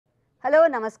Hello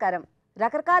నమస్కారం.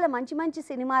 రకరకాల మంచి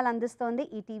సినిమాలు అందిస్తోంది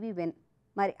ఈటీవీ విన్.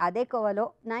 మరి అదే కోవలో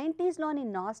 90s లోని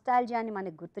నాస్టాల్జియాని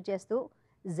మనకు గుర్తు చేస్తూ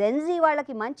జెన్జీ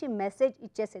వాళ్ళకి మంచి మెసేజ్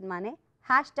ఇచ్చే సినిమానే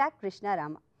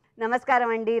 #కృష్ణరామ. నమస్కారం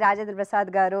అండి రాజేంద్ర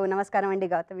ప్రసాద్ గారు, నమస్కారం అండి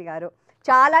గౌతమి గారు.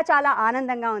 చాలా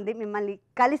ఆనందంగా ఉంది మిమ్మల్ని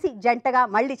కలిసి జంటగా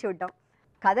మళ్ళీ చూడడం.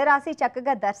 కథ రాసి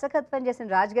చక్కగా దర్శకత్వం చేసిన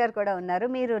రాజ్ గారు కూడా ఉన్నారు.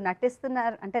 మీరు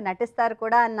నటిస్తారు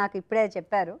కూడా అని నాకు ఇప్పుడే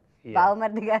చెప్పారు,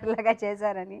 బావమర్ది గారిలాగా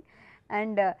చేశారని.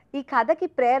 అండ్ ఈ కథకి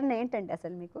ప్రేరణ ఏంటండి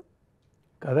అసలు మీకు?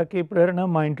 కథకి ప్రేరణ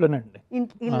మా ఇంట్లోనండి,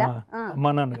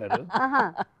 అమ్మ నాన్నగారు.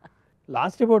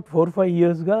 లాస్ట్ అబౌట్ 4-5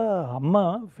 ఇయర్స్గా అమ్మ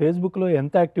ఫేస్బుక్లో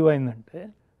ఎంత యాక్టివ్ అయిందంటే,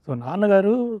 సో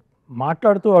నాన్నగారు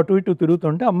మాట్లాడుతూ అటు ఇటు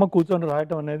తిరుగుతుంటే అమ్మ కూర్చొని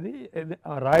రాయటం అనేది,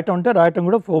 రాయటం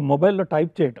కూడా మొబైల్లో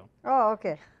టైప్ చేయటం.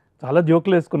 ఓకే, చాలా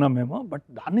జోకులు వేసుకున్నాం మేము. బట్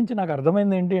దాని నుంచి నాకు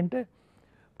అర్థమైంది ఏంటి అంటే,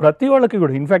 ప్రతి వాళ్ళకి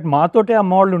కూడా, ఇన్ఫ్యాక్ట్ మాతోటే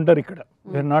అమ్మ వాళ్ళు ఉంటారు ఇక్కడ.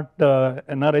 వీఆర్ నాట్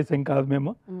ఎన్ఆర్ఐస్ ఏం కాదు,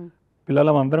 మేము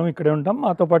పిల్లలం అందరం ఇక్కడే ఉంటాం,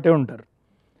 మాతో పాటే ఉంటారు.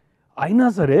 అయినా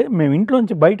సరే మేము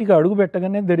ఇంట్లోంచి బయటికి అడుగు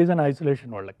పెట్టగానే దెర్ ఈజ్ అన్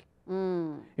ఐసోలేషన్ వాళ్ళకి.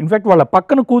 ఇన్ఫ్యాక్ట్ వాళ్ళ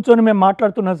పక్కన కూర్చొని మేము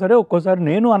మాట్లాడుతున్నా సరే ఒక్కోసారి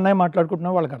నేను అన్నయ్య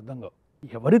మాట్లాడుకుంటున్నా వాళ్ళకి అర్థం కావు.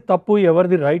 ఎవరి తప్పు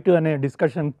ఎవరిది రైట్ అనే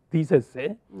డిస్కషన్ తీసేస్తే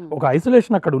ఒక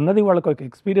ఐసోలేషన్ అక్కడ ఉన్నది, వాళ్ళకి ఒక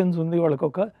ఎక్స్పీరియన్స్ ఉంది, వాళ్ళకి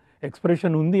ఒక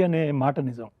ఎక్స్ప్రెషన్ ఉంది అనే మాట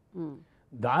నిజం.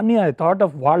 దాన్ని ఐ థాట్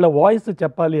ఆఫ్ వాళ్ళ వాయిస్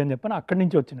చెప్పాలి అని చెప్పని అక్కడి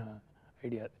నుంచి వచ్చిన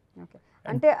ఐడియా.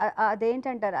 అంటే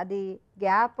అదేంటంటారు, అది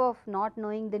gap of not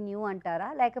knowing the new అంటారా,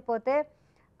 లేకపోతే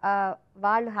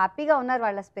వాళ్ళు హ్యాపీగా ఉన్నారు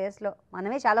వాళ్ళ స్పేస్లో,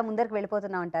 మనమే చాలా ముందరికి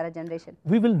వెళ్ళిపోతున్నాం అంటారా generation?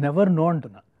 We will never know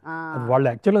అంటున్నా. వాళ్ళు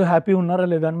యాక్చువల్గా హ్యాపీ ఉన్నారా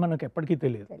లేదా అని మనకు ఎప్పటికీ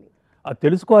తెలియదు. అది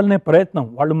తెలుసుకోవాలనే ప్రయత్నం.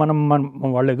 వాళ్ళు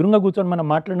వాళ్ళ ఎదురుగా కూర్చొని మనం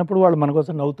మాట్లాడినప్పుడు వాళ్ళు మన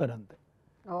కోసం నవ్వుతారు అంతే.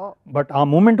 బట్ ఆ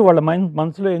మూమెంట్ వాళ్ళ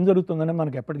మనసులో ఏం జరుగుతుందని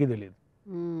మనకు ఎప్పటికీ తెలియదు.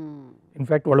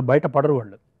 ఇన్ఫ్యాక్ట్ వాళ్ళు బయట పడరు,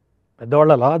 వాళ్ళు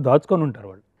పెద్దవాళ్ళు అలా దాచుకొని ఉంటారు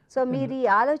వాళ్ళు. సో మీరు ఈ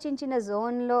ఆలోచించిన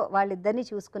జోన్లో వాళ్ళిద్దరిని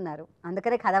చూసుకున్నారు,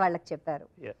 అందుకనే కథ వాళ్ళకి చెప్పారు.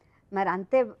 మరి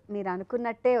అంతే మీరు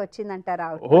అనుకున్నట్టే వచ్చిందంటారా?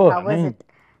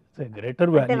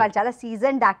 అంటే వాళ్ళు చాలా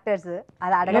సీజన్డ్ యాక్టర్స్,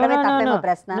 అది అడగడమే తప్పేమో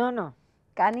ప్రశ్న.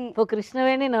 కానీ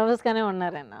కృష్ణవేణి నర్వస్ గానే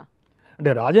ఉన్నారన్న.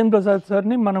 అంటే రాజేంద్ర ప్రసాద్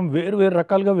సార్ని మనం వేరు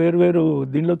రకాలుగా వేరు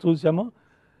దీనిలో చూసాము.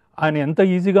 ఆయన ఎంత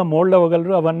ఈజీగా మోల్డ్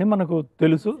అవ్వగలరు అవన్నీ మనకు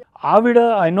తెలుసు. ఆవిడ,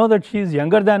 I know that she is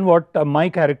younger than what my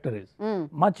character is,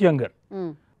 much younger.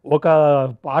 ఒక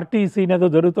పార్టీ సీన్ ఏదో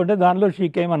జరుగుతుంటే దానిలో షీ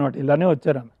కేమ్ అనమాట, ఇలానే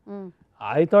వచ్చారు ఆమె.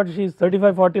 ఐ థాట్ షీ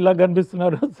 35-40 లాగా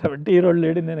కనిపిస్తున్నారు, 70-year-old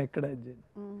లేడీ. నేను ఎక్కడ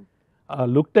ఆ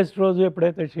లుక్ టెస్ట్ రోజు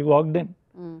ఎప్పుడైతే షీ వాక్డ్ ఇన్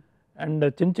అండ్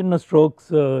చిన్న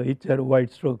స్ట్రోక్స్ ఇచ్చారు,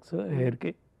 వైట్ స్ట్రోక్స్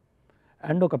హెయిర్కి,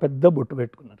 అండ్ ఒక పెద్ద బొట్టు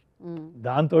పెట్టుకున్నారు.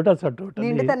 దాంతో అసలు టోటల్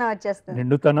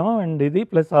నిండుతనం. అండ్ ఇది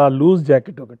ప్లస్ ఆ లూజ్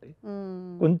జాకెట్ ఒకటి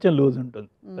కొంచెం లూజ్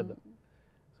ఉంటుంది పెద్ద.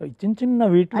 సో చిన్న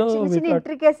వీటిలో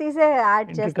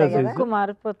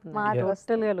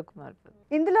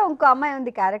ఇందులో ఇంకో అమ్మాయి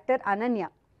ఉంది క్యారెక్టర్ అనన్య,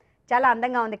 చాలా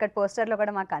అందంగా ఉంది, ఇక్కడ పోస్టర్లో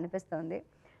కూడా మాకు అనిపిస్తుంది.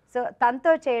 సో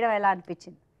తనతో చేయడం ఎలా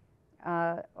అనిపించింది?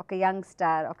 ఒక యంగ్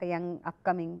స్టార్, ఒక యంగ్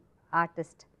అప్కమింగ్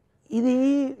ఆర్టిస్ట్. ఇది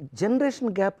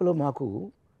జనరేషన్ గ్యాప్లో మాకు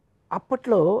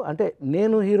అప్పట్లో, అంటే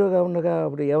నేను హీరోగా ఉండగా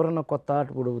అప్పుడు ఎవరన్నా కొత్త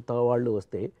ఆటప్పుడు వాళ్ళు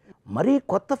వస్తే, మరీ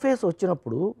కొత్త ఫేస్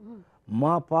వచ్చినప్పుడు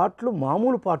మా పాటలు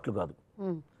మామూలు పాటలు కాదు,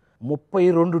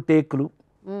 32 టేకులు,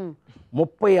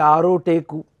 36వ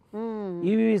టేకు,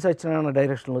 ఈవి సత్యనారాయణ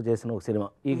డైరెక్షన్లో చేసిన ఒక సినిమా.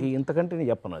 ఇక ఇంతకంటే నేను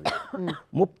చెప్పను. అది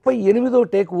 38వ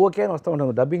టేకు ఓకే అని వస్తూ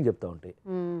ఉంటాను, డబ్బింగ్ చెప్తా ఉంటే.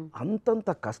 అంతంత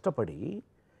కష్టపడి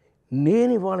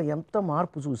నేను ఇవాళ ఎంత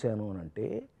మార్పు చూశాను అని అంటే,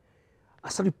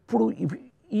 అసలు ఇప్పుడు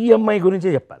ఈ అమ్మాయి గురించే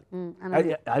చెప్పాలి.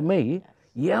 అమ్మాయి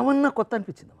ఏమన్నా కొత్త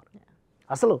అనిపించింది మనకి.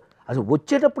 అసలు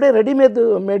వచ్చేటప్పుడే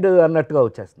రెడీమేడ్ అన్నట్టుగా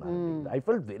వచ్చేస్తున్నాను. I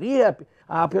felt very happy.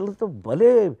 ఆ పిల్లలతో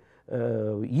భలే,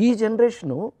 ఈ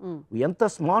జనరేషను ఎంత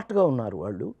స్మార్ట్గా ఉన్నారు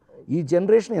వాళ్ళు, ఈ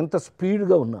జనరేషన్ ఎంత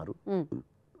స్పీడ్గా ఉన్నారు.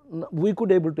 We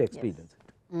could able to experience it.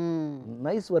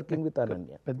 Nice working with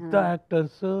Ananya. పెద్ద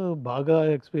యాక్టర్స్ బాగా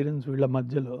ఎక్స్పీరియన్స్ వీళ్ళ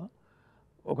మధ్యలో.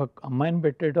 ఒక అమ్మాయిని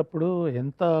పెట్టేటప్పుడు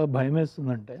ఎంత భయం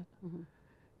వేస్తుందంటే,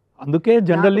 అందుకే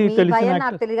జనరల్లీ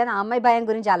తెలిసిన అమ్మాయి భయం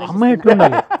గురించి అమ్మాయి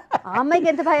ఎట్లుండాలి, అమ్మాయికి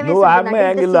ఎంత భయం,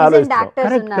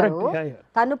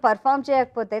 తను పర్ఫార్మ్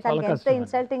చేయకపోతే తనకి ఎంత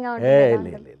ఇన్సల్టింగ్ గా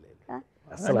ఉంటుంది.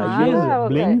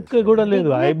 బ్లింక్ కూడా లేదు,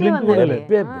 ఐ బ్లింక్ కూడా లేదు,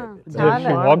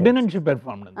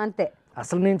 అంతే.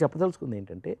 అసలు నేను చెప్పదలుచుకుంది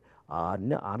ఏంటంటే,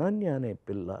 అనన్య అనే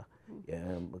పిల్ల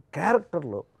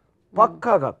క్యారెక్టర్లో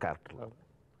పక్కాగా క్యారెక్టర్లో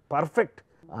పర్ఫెక్ట్.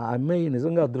 ఆ అమ్మాయి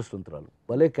నిజంగా అదృష్టవంతురాలు,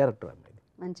 భలే క్యారెక్టర్ అమ్మాయి,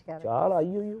 చాలా.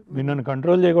 అయ్యో మీరు నన్ను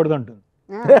కంట్రోల్ చేయకూడదు అంటుంది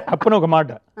అప్పన ఒక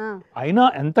మాట. అయినా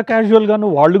ఎంత క్యాజువల్ గాను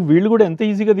వీళ్ళు కూడా ఎంత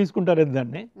ఈజీగా తీసుకుంటారు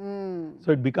దాన్ని. So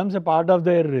it becomes a part of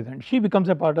their, she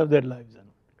becomes a part of their lifes.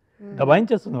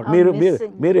 దబాయించేస్తున్నాడు.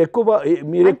 మీరు ఎక్కువ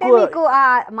అంటే మీకు ఆ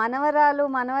మనవరాలు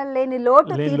మనవలు లేని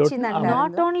లోటు తీర్చిందంట.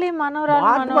 నాట్ ఓన్లీ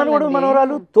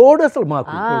మనవరాలు తోడు అసలు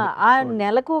మాకు ఆ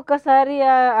నెలకు ఒకసారి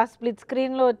ఆ స్ప్లిట్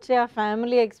స్క్రీన్ లో వచ్చే ఆ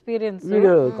ఫ్యామిలీ ఎక్స్పీరియన్స్,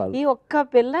 ఈ ఒక్క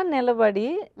పిల్ల నిలబడి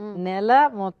నెల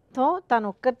మొత్తం తను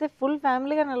ఒక్కతే ఫుల్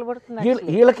ఫ్యామిలీగా నిలబడుతుంది.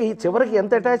 వీళ్ళకి చివరికి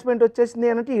ఎంత అటాచ్మెంట్ వచ్చేసింది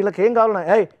అంటే వీళ్ళకి ఏం కావాలన్నా,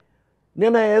 ఏయ్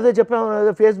నేను ఏదో చెప్పాను,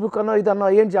 ఏదో ఫేస్బుక్ అన్నా ఇదన్నా,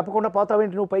 ఏంటి చెప్పకుండా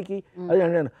పోతావేంటి నువ్వు పైకి, అది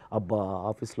నేను అబ్బా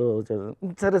ఆఫీస్లో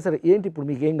సరే ఏంటి ఇప్పుడు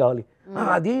మీకు ఏం కావాలి,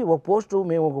 అది ఒక పోస్ట్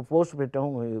మేము ఒక పోస్ట్ పెట్టాము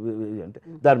అంటే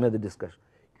దాని మీద డిస్కషన్.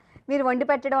 మీరు వండి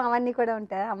పెట్టడం అవన్నీ కూడా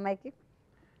ఉంటాయా అమ్మాయికి?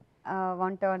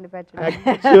 వంట వండి పెట్టడం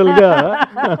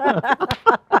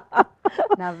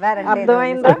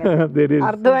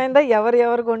అర్థమైందా ఎవరు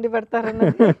వండి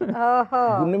పెడతారన్నది?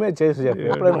 గుండెమే చేసి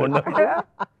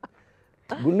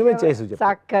గుండెమే చేసి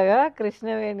చక్కగా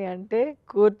కృష్ణవేణి అంటే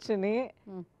కూర్చుని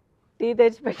టీ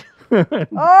తెచ్చి పెట్టు,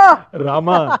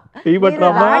 రామా టీ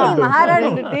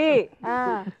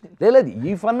లేదు.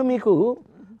 ఈ ఫన్ మీకు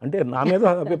అంటే నా మీద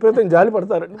విపరీతం జాలి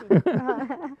పడతారండి.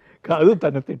 కాదు,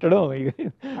 తను తిట్టడం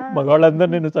మగవాళ్ళందరూ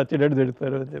నేను చచ్చేటట్టు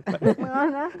తిడతారు అని చెప్పి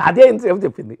అదే ఇంతసేపు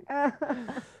చెప్పింది.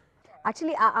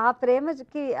 యాక్చువల్లీ ఆ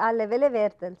ప్రేమకి ఆ లెవెలే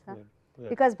వేరు తెలుసా.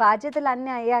 బికాస్ బాధ్యతలు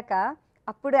అన్నీ అయ్యాక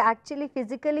అప్పుడు యాక్చువల్లీ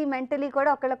ఫిజికలీ మెంటలీ కూడా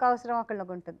ఒకళ్ళకి అవసరం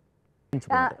ఒకళ్ళకి ఉంటుంది.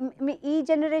 మీ ఈ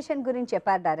జనరేషన్ గురించి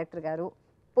చెప్పారు డైరెక్టర్ గారు,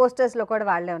 పోస్టర్స్లో కూడా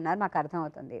వాళ్ళే ఉన్నారు, మాకు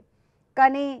అర్థమవుతుంది.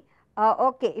 కానీ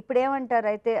ఓకే, ఇప్పుడు ఏమంటారు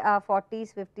అయితే ఆ 40s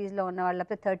 50sలో ఉన్న వాళ్ళ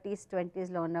 30s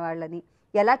 20sలో ఉన్న వాళ్ళని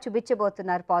ఎలా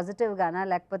చూపించబోతున్నారు? పాజిటివ్గానా,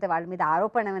 లేకపోతే వాళ్ళ మీద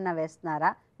ఆరోపణ ఏమైనా వేస్తున్నారా,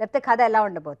 లేకపోతే కథ ఎలా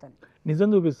ఉండబోతుంది? నిజం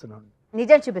చూపిస్తున్నాను,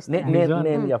 నిజం చూపిస్తున్నాను.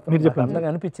 అందంగా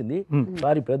అనిపించింది.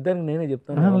 వారి పెద్దని నేనే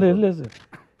చెప్తాను.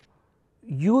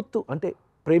 యూత్ అంటే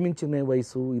ప్రేమించిన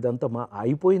వయసు ఇదంతా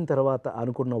అయిపోయిన తర్వాత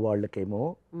అనుకున్న వాళ్ళకేమో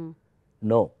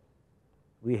no,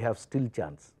 we have still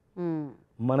chance,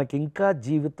 మనకింకా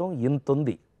జీవితం ఇంత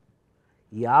ఉంది.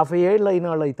 50 ఏళ్ళు అయిన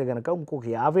వాళ్ళు అయితే కనుక ఇంకొక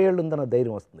 50 ఏళ్ళు ఉందన్న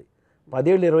ధైర్యం వస్తుంది. 10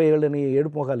 ఏళ్ళు 20 ఏళ్ళని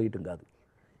ఏడుపు మొఖాలు ఇయటం కాదు.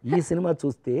 ఈ సినిమా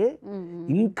చూస్తే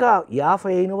ఇంకా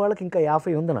 50 అయిన వాళ్ళకి ఇంకా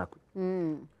 50 ఉంది నాకు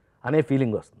అనే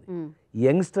ఫీలింగ్ వస్తుంది.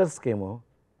 యంగ్స్టర్స్కేమో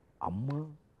అమ్మ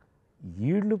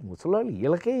వీళ్ళు ముసలాళ్ళు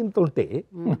వీళ్ళకే ఇంత ఉంటే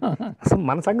అసలు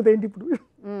మన సంగతి ఏంటి ఇప్పుడు?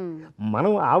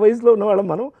 మనం ఆ వయసులో ఉన్న వాళ్ళం,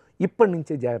 మనం ఇప్పటి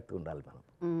నుంచే జాగ్రత్తగా ఉండాలి. మనం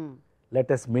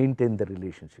let us maintain the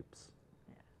relationships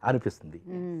అనిపిస్తుంది.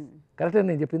 కరెక్టే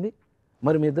నేను చెప్పింది?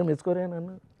 మరి మీ ఇద్దరు మెచ్చుకోరే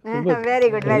నన్ను? Very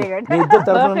good, very good. మీ ఇద్దరు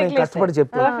తరఫున నేను కష్టపడి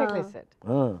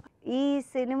చెప్తాను. ఈ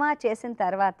సినిమా చేసిన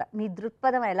తర్వాత మీ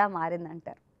దృక్పథం ఎలా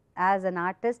మారిందంటారు as an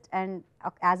artist and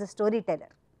as a story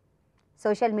teller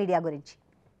social media గురించి?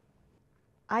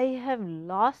 I have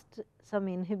lost some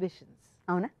inhibitions.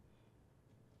 అవునా?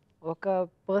 ఒక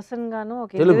పర్సన్ గాను,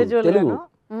 ఒక ఇండివిజువల్ గాను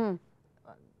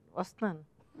వస్తున్నాను,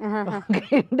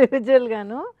 ఇండివిజువల్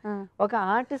గాను ఒక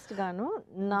ఆర్టిస్ట్ గాను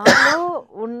నాలో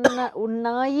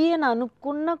ఉన్నాయి అని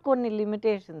అనుకున్న కొన్ని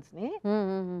లిమిటేషన్స్ ని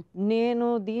నేను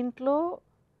దీంట్లో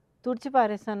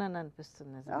తుడిచిపారేస్తానని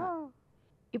అనిపిస్తుంది.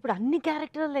 ఇప్పుడు అన్ని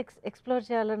క్యారెక్టర్లు ఎక్స్ప్లోర్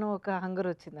చేయాలని ఒక హంగర్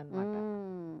వచ్చింది అనమాట.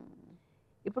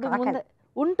 ఇప్పుడు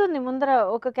ఉంటుంది ముందర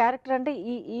ఒక క్యారెక్టర్ అంటే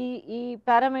ఈ ఈ ఈ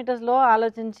పారామీటర్స్ లో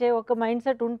ఆలోచించే ఒక మైండ్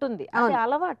సెట్ ఉంటుంది, అది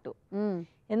అలవాటు.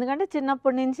 ఎందుకంటే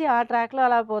చిన్నప్పటి నుంచి ఆ ట్రాక్ లో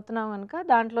అలా పోతున్నాం కనుక,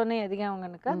 దాంట్లోనే ఎదిగాం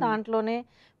కనుక, దాంట్లోనే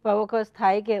ఒక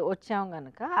స్థాయికి వచ్చాం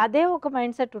కనుక అదే ఒక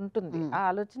మైండ్ సెట్ ఉంటుంది. ఆ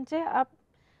ఆలోచించే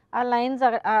ఆ లైన్స్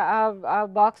ఆ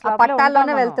బాక్స్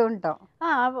వెళ్తూ ఉంటాం,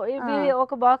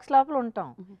 ఒక బాక్స్ లోపల ఉంటాం.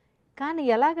 కానీ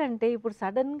ఎలాగంటే ఇప్పుడు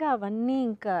సడన్ గా అవన్నీ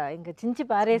ఇంకా చించి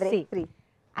పారేసి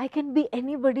I can be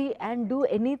anybody and do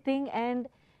anything and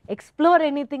explore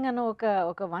anything and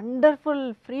ఒక wonderful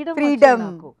freedom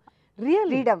నాకు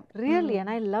really and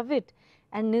I love it.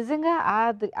 and నిజంగా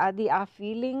అది ఆ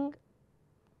ఫీలింగ్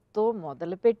తో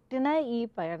మొదలుపెట్టిన ఈ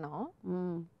పయనం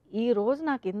ఈ రోజు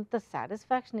నాకు ఎంత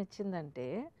సాటిస్ఫాక్షన్ ఇచ్చిందంటే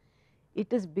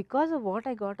it is because of what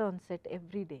I got on set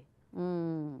every day.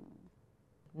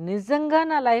 నిజంగా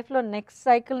నా లైఫ్లో నెక్స్ట్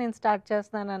సైకిల్ నేను స్టార్ట్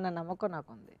చేస్తున్నానన్న నమ్మకం నాకు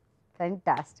ఉంది.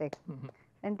 Fantastic,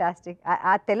 fantastic.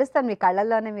 తెలుస్తాను మీ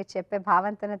కళ్ళల్లోనే, మీరు చెప్పే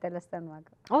భావంతోనే తెలుస్తాను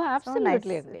మాకు. Oh,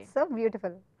 absolutely. So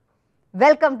beautiful.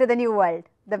 Welcome to the new world.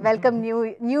 The welcome new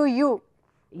you.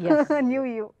 Yes. New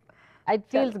you. It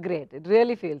feels great. It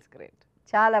really feels great.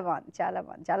 చాలా బాగుంది, చాలా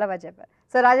బాగుంది, చాలా బాగా చెప్పారు.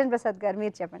 సో రాజేంద్ర ప్రసాద్ గారు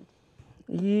మీరు చెప్పండి.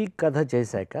 ఈ కథ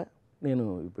చేశాక నేను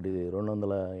ఇప్పుడు ఇది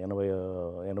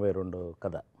 282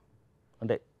 కథ,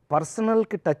 అంటే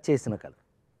పర్సనల్కి టచ్ చేసిన కథ,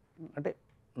 అంటే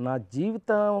నా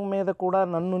జీవితం మీద కూడా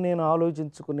నన్ను నేను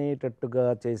ఆలోచించుకునేటట్టుగా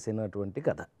చేసినటువంటి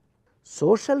కథ.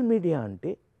 సోషల్ మీడియా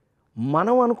అంటే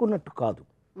మనం అనుకున్నట్టు కాదు.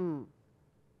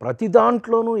 ప్రతి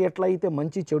దాంట్లోనూ ఎట్లయితే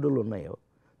మంచి చెడులు ఉన్నాయో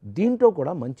దీంట్లో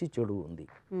కూడా మంచి చెడు ఉంది.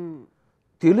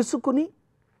 తెలుసుకుని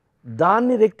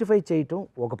దాన్ని రెక్టిఫై చేయటం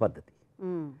ఒక పద్ధతి.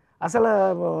 అసలు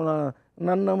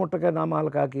నన్ను ముట్టక నామాల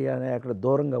కాకి అని అక్కడ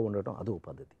దూరంగా ఉండటం అదొక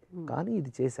పద్ధతి. కానీ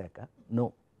ఇది చేశాక నో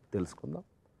తెలుసుకుందాం,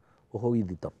 ఓహో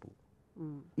ఇది తప్పు,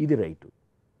 ఇది రైటు,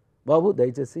 బాబు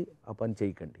దయచేసి ఆ పని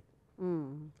చేయకండి,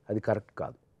 అది కరెక్ట్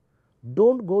కాదు,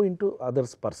 don't go in to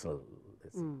others personal.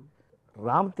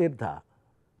 Ram తీర్థ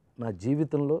నా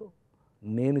జీవితంలో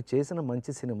నేను చేసిన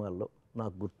మంచి సినిమాల్లో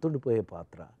నాకు గుర్తుండిపోయే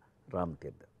పాత్ర రామ్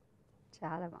తీర్థ.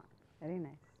 చాలా బాగుంది, వెరీ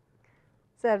నైస్.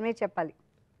 సార్ మీరు చెప్పాలి,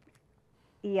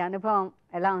 ఈ అనుభవం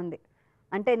ఎలా ఉంది?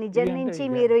 అంటే నిజం నుంచి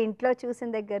మీరు ఇంట్లో చూసిన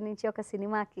దగ్గర నుంచి ఒక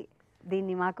సినిమాకి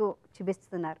దీన్ని మాకు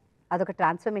చూపిస్తున్నారు, అదొక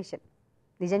ట్రాన్స్ఫర్మేషన్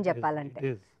నిజం చెప్పాలంటే.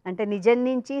 అంటే నిజం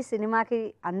నుంచి సినిమాకి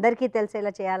అందరికీ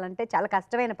తెలిసేలా చేయాలంటే చాలా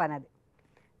కష్టమైన పని అది.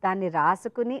 దాన్ని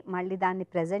రాసుకుని మళ్ళీ దాన్ని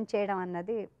ప్రజెంట్ చేయడం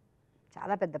అన్నది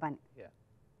చాలా పెద్ద పని.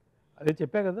 అదే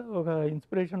చెప్పా కదా, ఒక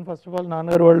ఇన్స్పిరేషన్ ఫస్ట్ ఆఫ్ ఆల్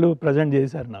నాన్నగారు వాళ్ళు ప్రజెంట్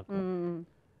చేశారు నాకు.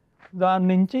 దాని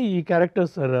నుంచి ఈ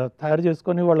క్యారెక్టర్స్ తయారు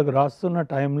చేసుకొని వాళ్ళకి రాస్తున్న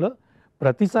టైంలో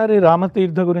ప్రతిసారి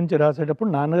రామతీర్థ గురించి రాసేటప్పుడు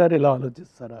నాన్నగారు ఎలా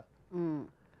ఆలోచిస్తారా,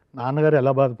 నాన్నగారు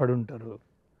ఎలా బాధపడి ఉంటారు,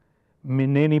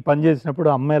 నేను ఈ పని చేసినప్పుడు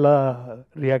అమ్మ ఎలా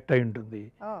రియాక్ట్ అయి ఉంటుంది,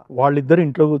 వాళ్ళిద్దరు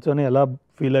ఇంట్లో కూర్చొని ఎలా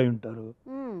ఫీల్ అయి ఉంటారు,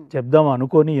 చెప్దాం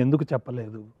అనుకొని ఎందుకు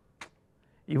చెప్పలేదు,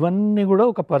 ఇవన్నీ కూడా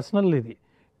ఒక పర్సనల్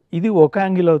ఇది ఒక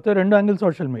యాంగిల్ అవుతే, రెండు యాంగిల్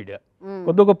సోషల్ మీడియా.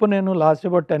 కొద్ది గొప్ప నేను లాస్ట్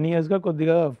అబౌట్ 10 yearsగా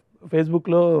కొద్దిగా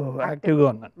ఫేస్బుక్లో యాక్టివ్గా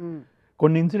ఉన్నాను.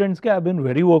 కొన్ని ఇన్సిడెంట్స్కి ఐ బీన్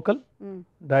వెరీ వోకల్,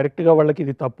 డైరెక్ట్గా వాళ్ళకి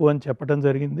ఇది తప్పు అని చెప్పడం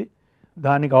జరిగింది.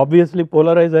 దానికి ఆబ్వియస్లీ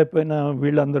పోలరైజ్ అయిపోయిన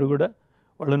వీళ్ళందరూ కూడా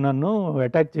వాళ్ళు నన్ను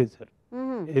అటాక్ చేశారు.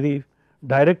 ఇది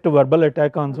direct verbal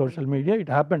attack on social media,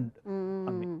 it happened.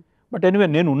 But anyway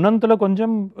నేను ఉన్నంతలో కొంచెం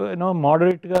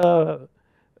మోడరేట్గా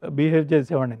బిహేవ్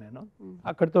చేసేవాడిని, నేను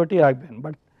అక్కడితోటి ఆగిపోయాను.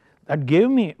 బట్ దట్ గేవ్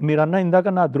మీ, మీరు అన్న ఇందాక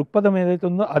నా దృక్పథం ఏదైతే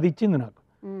ఉందో అది ఇచ్చింది నాకు.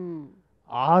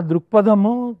 ఆ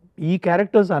దృక్పథము ఈ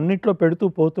క్యారెక్టర్స్ అన్నిట్లో పెడుతూ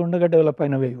పోతుండగా డెవలప్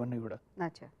అయినవి ఇవన్నీ కూడా.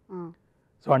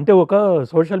 సో అంటే ఒక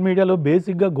సోషల్ మీడియాలో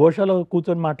బేసిక్గా ఘోషలో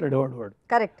కూర్చొని మాట్లాడేవాడు వాడు,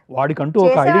 వాడికంటూ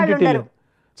ఒక ఐడెంటిటీ లేదు,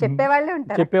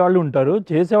 చెప్పేవాళ్ళు ఉంటారు,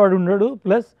 చేసేవాడు ఉండడు,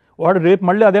 ప్లస్ వాడు రేపు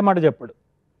మళ్ళీ అదే మాట చెప్పాడు,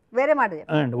 వేరే మాట,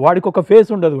 అండ్ వాడికి ఒక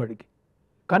ఫేస్ ఉండదు వాడికి,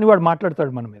 కానీ వాడు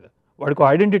మాట్లాడతాడు మన మీద, వాడికి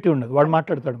ఐడెంటిటీ ఉండదు, వాడు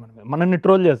మాట్లాడతాడు మన మీద, మనల్ని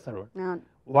ట్రోల్ చేస్తాడు వాడు,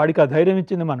 వాడికి ఆ ధైర్యం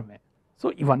ఇచ్చింది మనమే. సో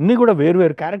ఇవన్నీ కూడా వేరు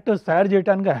వేరు క్యారెక్టర్స్ తయారు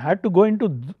చేయడానికి I had to go in to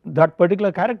that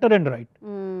particular character and right.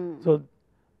 So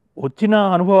వచ్చిన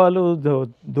అనుభవాలు,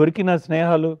 దొరికిన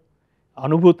స్నేహాలు,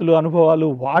 అనుభవాలు,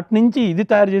 వాటి నుంచి ఇది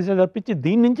తయారు చేసే తప్పించి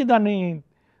దీని నుంచి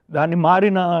దాన్ని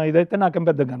మారిన ఇదైతే నాకేం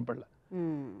పెద్దగా కనపడలే.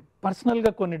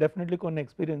 పర్సనల్గా కొన్ని డెఫినెట్లీ కొన్ని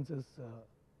ఎక్స్పీరియన్సెస్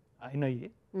అయినాయి,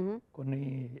 కొన్ని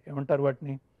ఏమంటారు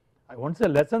వాటిని, ఐ వాంట్ సే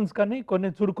లెసన్స్, కానీ కొన్ని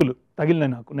చురుకులు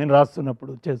తగిలినాయి నాకు నేను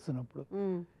రాస్తున్నప్పుడు చేస్తున్నప్పుడు.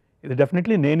 ఇది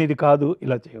డెఫినెట్లీ నేను ఇది కాదు,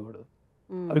 ఇలా చేయకూడదు,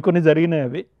 అవి కొన్ని జరిగినాయి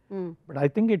అవి. But I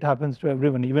think it happens to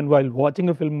everyone, even while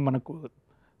watching a film మనకు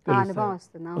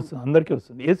వస్తుంది, అందరికీ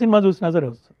వస్తుంది, ఏ సినిమా చూసినా సరే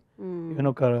వస్తుంది. ఈవెన్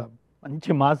ఒక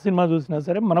మంచి మాస్ సినిమా చూసినా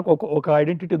సరే మనకు ఒక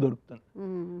ఐడెంటిటీ దొరుకుతుంది,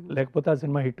 లేకపోతే ఆ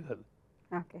సినిమా హిట్ కాదు.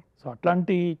 సో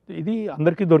అట్లాంటి ఇది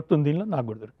అందరికీ దొరుకుతుంది, దీనిలో నాకు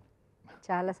కూడా దొరుకుతుంది.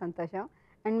 చాలా సంతోషం.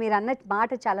 అండ్ మీరు అన్న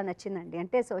మాట చాలా నచ్చిందండి.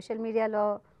 అంటే సోషల్ మీడియాలో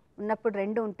ఉన్నప్పుడు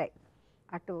రెండు ఉంటాయి,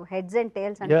 అటు హెడ్స్ అండ్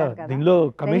టేల్స్ అంటారు కదా. దీనిలో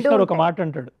కమిషనర్ ఒక మాట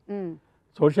అంటాడు,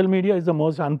 social media is the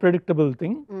most unpredictable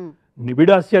thing,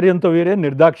 నిబిడాశ్చర్యంతో వీరే,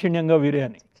 నిర్దాక్షిణ్యంగా వీరే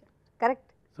అని. కరెక్ట్.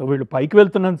 సో వీళ్ళు పైకి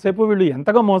వెళ్తున్నంతసేపు వీళ్ళు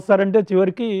ఎంతగా మోస్తారంటే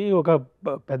చివరికి ఒక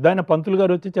పెద్ద ఆయన పంతులు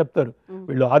గారు వచ్చి చెప్తారు,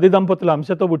 వీళ్ళు ఆది దంపతుల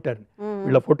అంశతో పుట్టారు,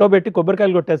 వీళ్ళ ఫోటో పెట్టి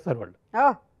కొబ్బరికాయలు కొట్టేస్తారు, వాళ్ళు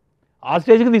ఆ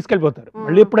స్టేజ్కి తీసుకెళ్ళిపోతారు.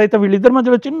 మళ్ళీ ఎప్పుడైతే వీళ్ళిద్దరి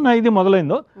మధ్యలో చిన్న ఇది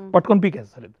మొదలైందో పట్టుకొని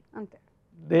పీకేస్తారు,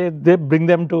 they bring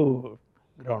them to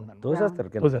ground,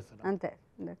 అంతే.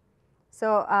 సో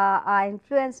ఆ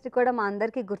ఇన్ఫ్లుయెన్స్ని కూడా మా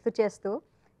అందరికీ గుర్తు చేస్తూ,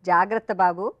 జాగ్రత్త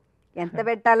బాబు, ఎంత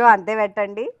పెట్టాలో అంతే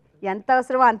పెట్టండి, ఎంత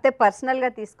అవసరమో అంతే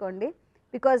పర్సనల్గా తీసుకోండి.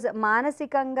 బికాజ్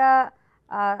మానసికంగా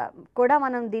కూడా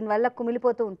మనం దీనివల్ల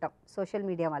కుమిలిపోతూ ఉంటాం సోషల్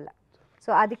మీడియా వల్ల. సో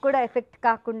అది కూడా ఎఫెక్ట్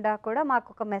కాకుండా కూడా మాకు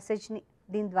ఒక మెసేజ్ని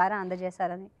దీని ద్వారా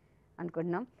అందజేశారని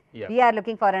అనుకుంటున్నాం. వీఆర్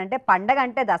లుకింగ్ ఫర్, అంటే పండగ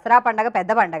అంటే దసరా పండగ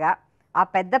పెద్ద పండగ, ఆ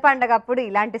పెద్ద పండగ అప్పుడు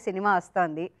ఇలాంటి సినిమా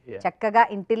వస్తుంది, చక్కగా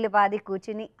ఇంటిల్లిపాది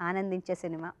కూర్చుని ఆనందించే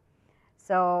సినిమా.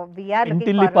 సో వీఆర్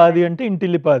ఇంటిల్లిపాది అంటే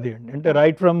ఇంటిల్లిపాది అండి, అంటే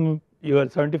right from your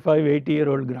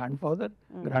 75-80-year-old grand father,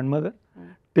 grand mother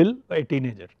till A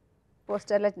teenager.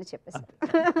 పోస్టర్లోనే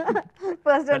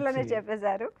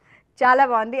చెప్పేశారు. చాలా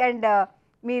బాగుంది. అండ్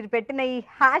మీరు పెట్టిన ఈ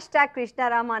 #,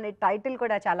 కృష్ణారామ అనే టైటిల్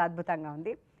కూడా చాలా అద్భుతంగా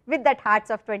ఉంది, with that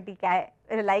hearts of 20K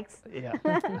likes.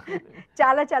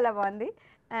 చాలా చాలా బాగుంది.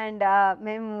 అండ్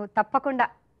మేము తప్పకుండా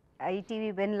ఈటీవీ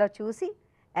వెన్లో చూసి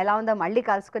ఎలా ఉందో మళ్ళీ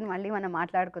కలుసుకొని మళ్ళీ మనం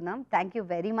మాట్లాడుకుందాం. Thank you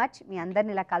very much. మీ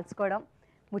అందరిని ఇలా కలుసుకోవడం,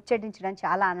 ముచ్చటించడం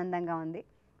చాలా ఆనందంగా ఉంది.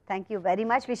 Thank you very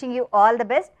much. Wishing you all the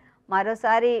best.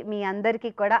 మరోసారి మీ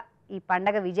అందరికీ కూడా ఈ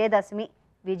పండగ విజయదశమి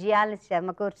విజయాలను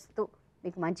సమకూరుస్తూ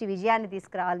మీకు మంచి విజయాన్ని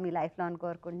తీసుకురావాలి మీ లైఫ్లో అని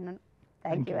కోరుకుంటున్నాను.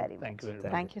 Thank you very much.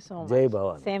 Thank you so much. జై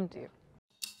భవాని. Same to you.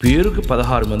 పేరుకి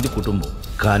 16 మంది కుటుంబం,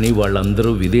 కానీ వాళ్ళందరూ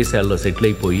విదేశాల్లో సెటిల్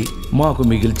అయిపోయి మాకు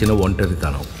మిగిల్చిన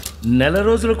ఒంటరితనం. నెల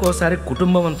రోజులకోసారి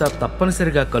కుటుంబం అంతా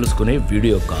తప్పనిసరిగా కలుసుకునే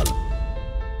వీడియో కాల్.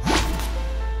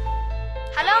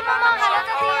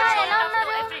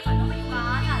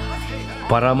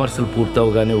 పరామర్శలు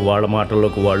పూర్తవగానే వాళ్ళ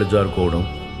మాటల్లోకి వాళ్ళు జారుకోవడం,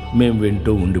 మేం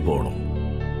వింటూ ఉండిపోవడం.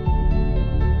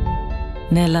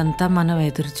 నెలంతా మనం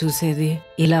ఎదురు చూసేది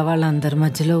ఇలా వాళ్ళందరి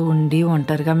మధ్యలో ఉండి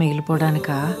ఒంటరిగా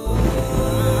మిగిలిపోవడానికా?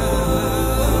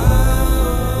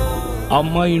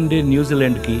 అమ్మాయిండే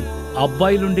న్యూజిలాండ్కి,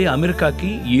 అబ్బాయిలుండే అమెరికాకి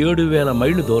 7,000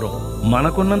 మైళ్ళు దూరం.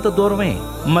 మనకున్నంత దూరమే.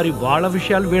 మరి వాళ్ళ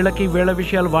విషయాలు వీళ్ళకి, వీళ్ళ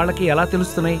విషయాలు వాళ్ళకి ఎలా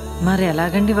తెలుస్తున్నాయి? మరి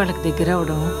ఎలాగండి వాళ్ళకి దగ్గర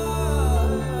అవడం?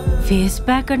 ఫేస్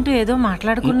బ్యాక్ అంటూ ఏదో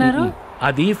మాట్లాడుకున్నారు.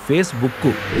 అది ఫేస్బుక్.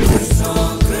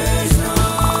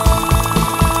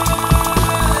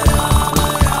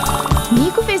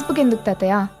 నీకు ఫేస్బుక్ ఎందుకు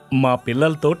తాతయ్య? మా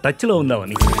పిల్లలతో టచ్లో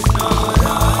ఉందామని.